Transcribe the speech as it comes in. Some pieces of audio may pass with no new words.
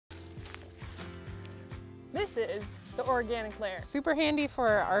This is the organic layer. Super handy for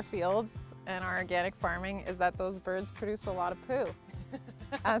our fields and our organic farming is that those birds produce a lot of poo.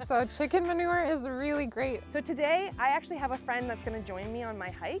 So chicken manure is really great. So today, I actually have a friend that's going to join me on my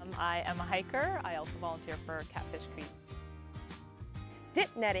hike. I am a hiker. I also volunteer for Catfish Creek.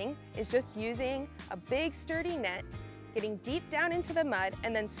 Dip netting is just using a big sturdy net, getting deep down into the mud,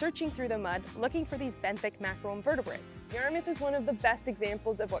 and then searching through the mud, looking for these benthic macroinvertebrates. Yarmouth is one of the best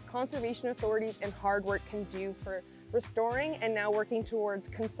examples of what conservation authorities and hard work can do for restoring and now working towards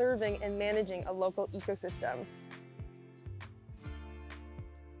conserving and managing a local ecosystem.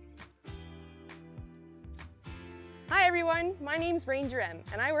 Hi everyone, my name's Ranger M,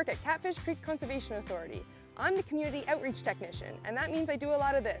 and I work at Catfish Creek Conservation Authority. I'm the community outreach technician, and that means I do a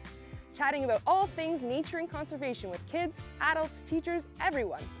lot of this, chatting about all things nature and conservation with kids, adults, teachers,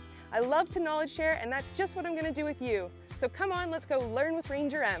 everyone. I love to knowledge share, and that's just what I'm going to do with you. So come on, let's go learn with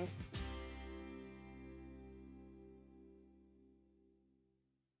Ranger M.